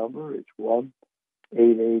toll-free number. It's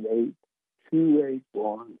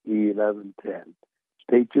 1-888-281-1110.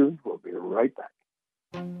 Stay tuned. We'll be right back.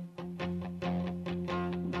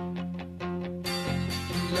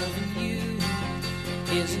 Loving you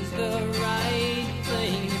isn't the right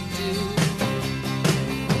thing to do.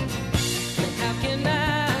 How can I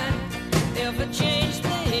ever change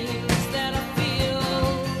things that I feel?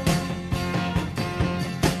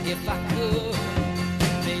 If I could,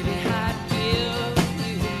 maybe I'd give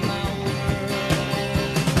you my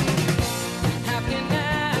word. How can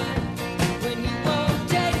I, when you won't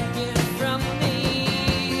take it from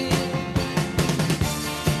me?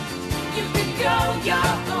 You can go your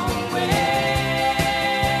own way.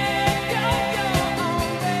 Go your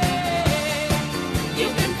own way. You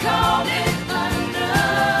can call it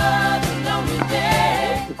another lonely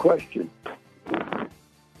day. The question.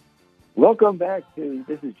 Welcome back to,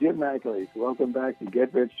 this is Jim McAleese. Welcome back to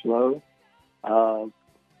Get Rich Slow. You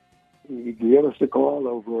can give us a call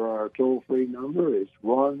over our toll-free number. It's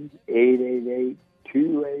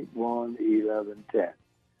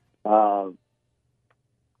 1-888-281-1110.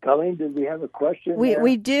 Colleen, did we have a question?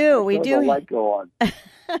 We do. We do. The light go on.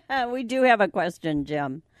 We do have a question,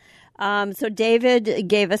 Jim. So David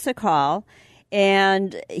gave us a call,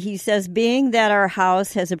 and he says, being that our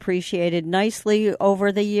house has appreciated nicely over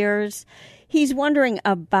the years, he's wondering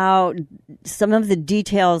about some of the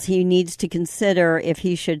details he needs to consider if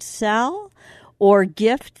he should sell or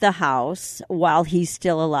gift the house while he's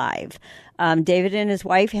still alive. David and his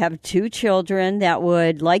wife have 2 children that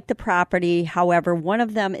would like the property. However, one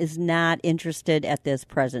of them is not interested at this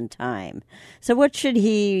present time. So what should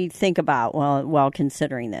he think about while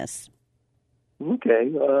considering this? Okay.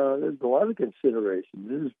 There's a lot of considerations.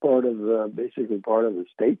 This is part of, basically part of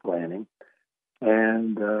estate planning.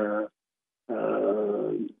 And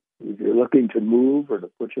if you're looking to move or to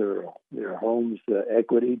put your home's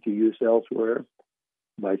equity to use elsewhere,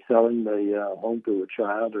 by selling the home to a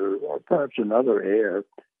child or perhaps another heir,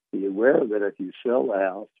 be aware that if you sell the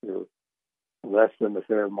house for less than the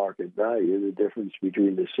fair market value, the difference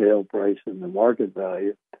between the sale price and the market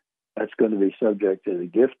value, that's going to be subject to the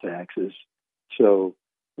gift taxes. So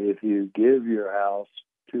if you give your house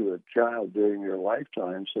to a child during your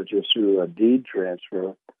lifetime, such as through a deed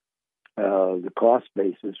transfer, the cost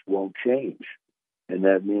basis won't change. And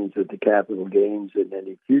that means that the capital gains in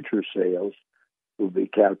any future sales will be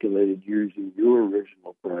calculated using your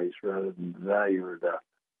original price rather than the value of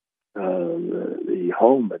the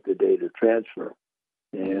home at the date of transfer.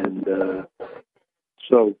 And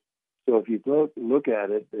so if you look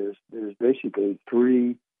at it, there's basically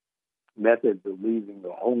 3 methods of leaving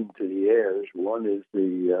the home to the heirs. One is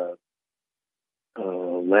the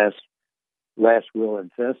last will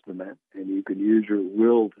and testament, and you can use your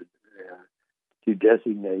will to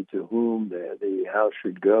designate to whom the house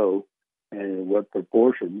should go and in what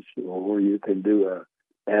proportions, or you can do a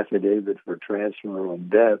affidavit for transfer on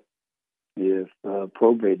death. If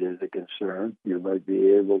probate is a concern, you might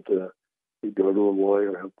be able to go to a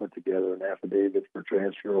lawyer and put together an affidavit for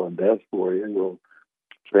transfer on death for you, and we'll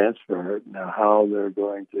transfer it. Now, how they're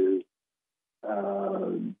going to, 2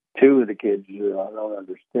 of the kids, I don't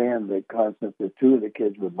understand the concept that 2 of the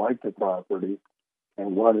kids would like the property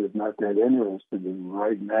and one is not that interested in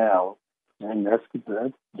right now. And that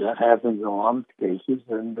happens in a lot of cases.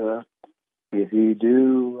 And if you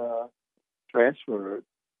do transfer it,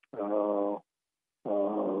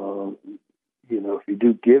 if you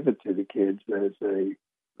do give it to the kids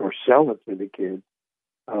or sell it to the kids,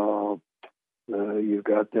 you've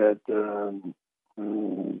got that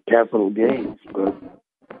capital gains. But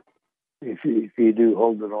if you do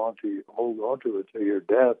hold on to it to your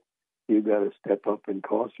death, you've got to step up in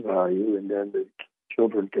cost value, and then the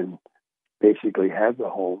children can basically have the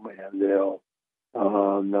home, and they'll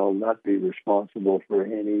not be responsible for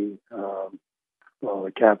any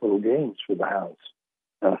capital gains for the house.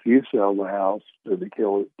 Now, if you sell the house to the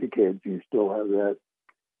kids, you still have that.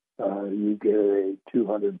 You get a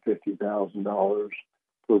 $250,000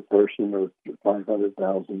 per person or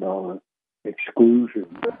 $500,000 exclusion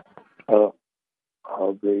of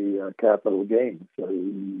the capital gains. So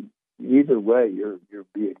either way, you'll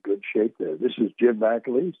be in good shape there. This is Jim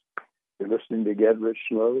McAleese, You're listening to Get Rich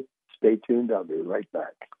Slow. Stay tuned. I'll be right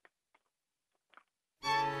back.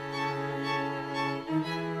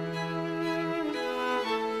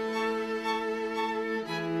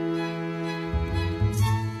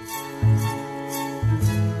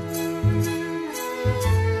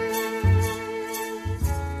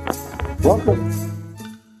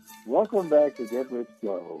 Welcome back to Get Rich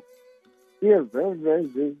Slow. We are very,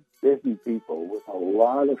 very busy people with a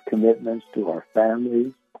lot of commitments to our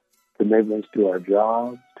families, commitments to our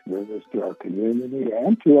jobs, commitments to our community,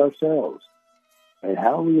 and to ourselves. And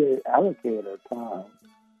how we allocate our time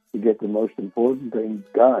to get the most important thing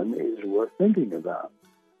done is worth thinking about.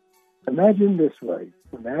 Imagine this way.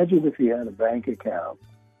 Imagine if you had a bank account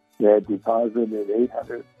that deposited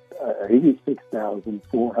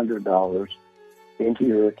 $86,400 into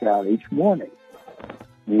your account each morning.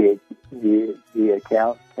 The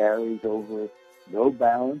account carries over no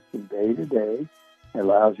balance from day to day,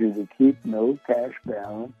 allows you to keep no cash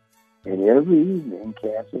balance, and every evening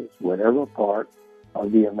cancels whatever part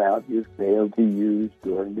of the amount you failed to use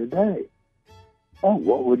during the day. Oh,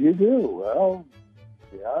 what would you do? Well,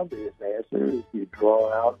 the obvious answer is you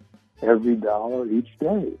draw out every dollar each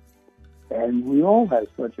day. And we all have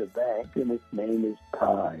such a bank, and its name is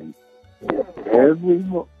time. Every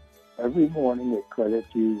morning it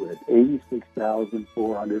credits you with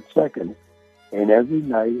 86,400 seconds, and every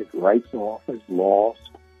night it writes off as lost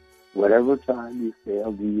whatever time you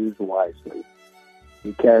failed to use wisely.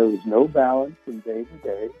 It carries no balance from day to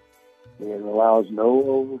day. It allows no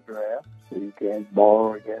overdraft, so you can't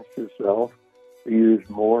borrow against yourself or use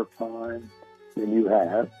more time than you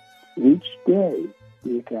have. Each day,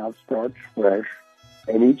 the account starts fresh,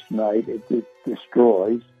 and each night it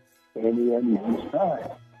destroys any unused time.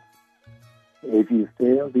 If you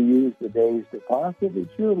fail to use the day's deposit,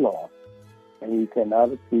 it's your loss, and you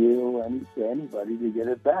cannot appeal to anybody to get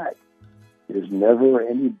it back. There's never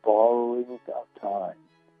any borrowing of time.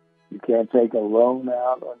 You can't take a loan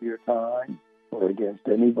out on your time or against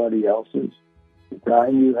anybody else's. The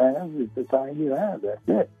time you have is the time you have. That's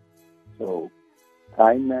it. So,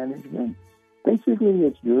 time management, basically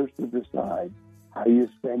it's yours to decide how you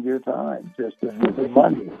spend your time, just as with the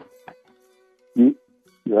money.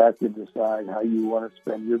 You have to decide how you want to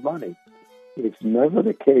spend your money. It's never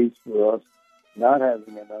the case for us not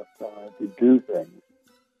having enough time to do things.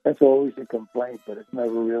 That's always a complaint, but it's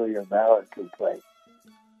never really a valid complaint.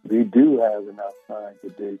 We do have enough time to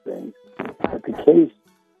do things, but the case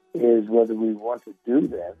is whether we want to do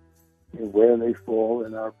them and where they fall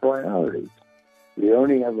in our priorities. We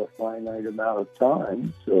only have a finite amount of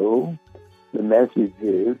time, so the message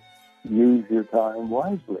is use your time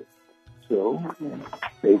wisely. So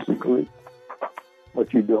basically,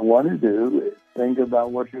 what you don't want to do is think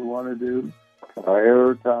about what you want to do,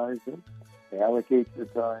 prioritize it, allocate the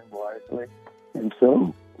time wisely, and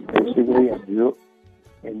so basically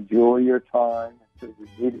enjoy your time until we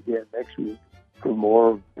meet again next week for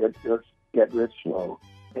more of Get Rich Slow.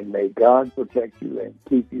 And may God protect you and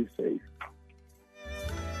keep you safe.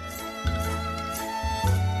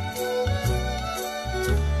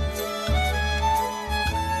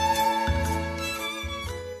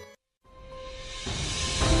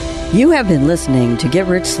 You have been listening to Get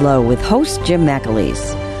Rich Slow with host Jim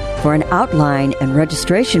McAleese. For an outline and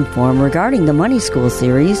registration form regarding the Money School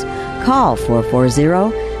series, call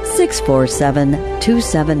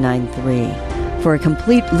 440-647-2793. For a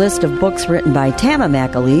complete list of books written by Tama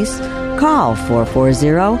McAleese, call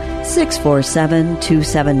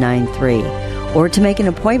 440-647-2793. Or to make an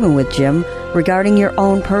appointment with Jim regarding your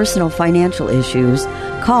own personal financial issues,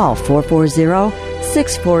 call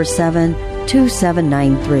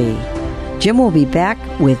 440-647-2793. Jim will be back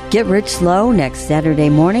with Get Rich Slow next Saturday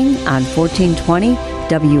morning on 1420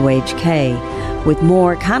 WHK with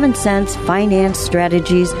more common sense finance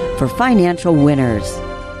strategies for financial winners.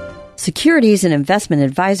 Securities and investment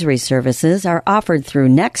advisory services are offered through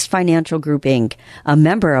Next Financial Group, Inc., a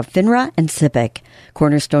member of FINRA and SIPC.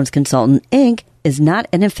 Cornerstones Consultant, Inc. is not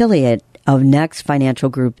an affiliate of Next Financial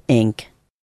Group, Inc.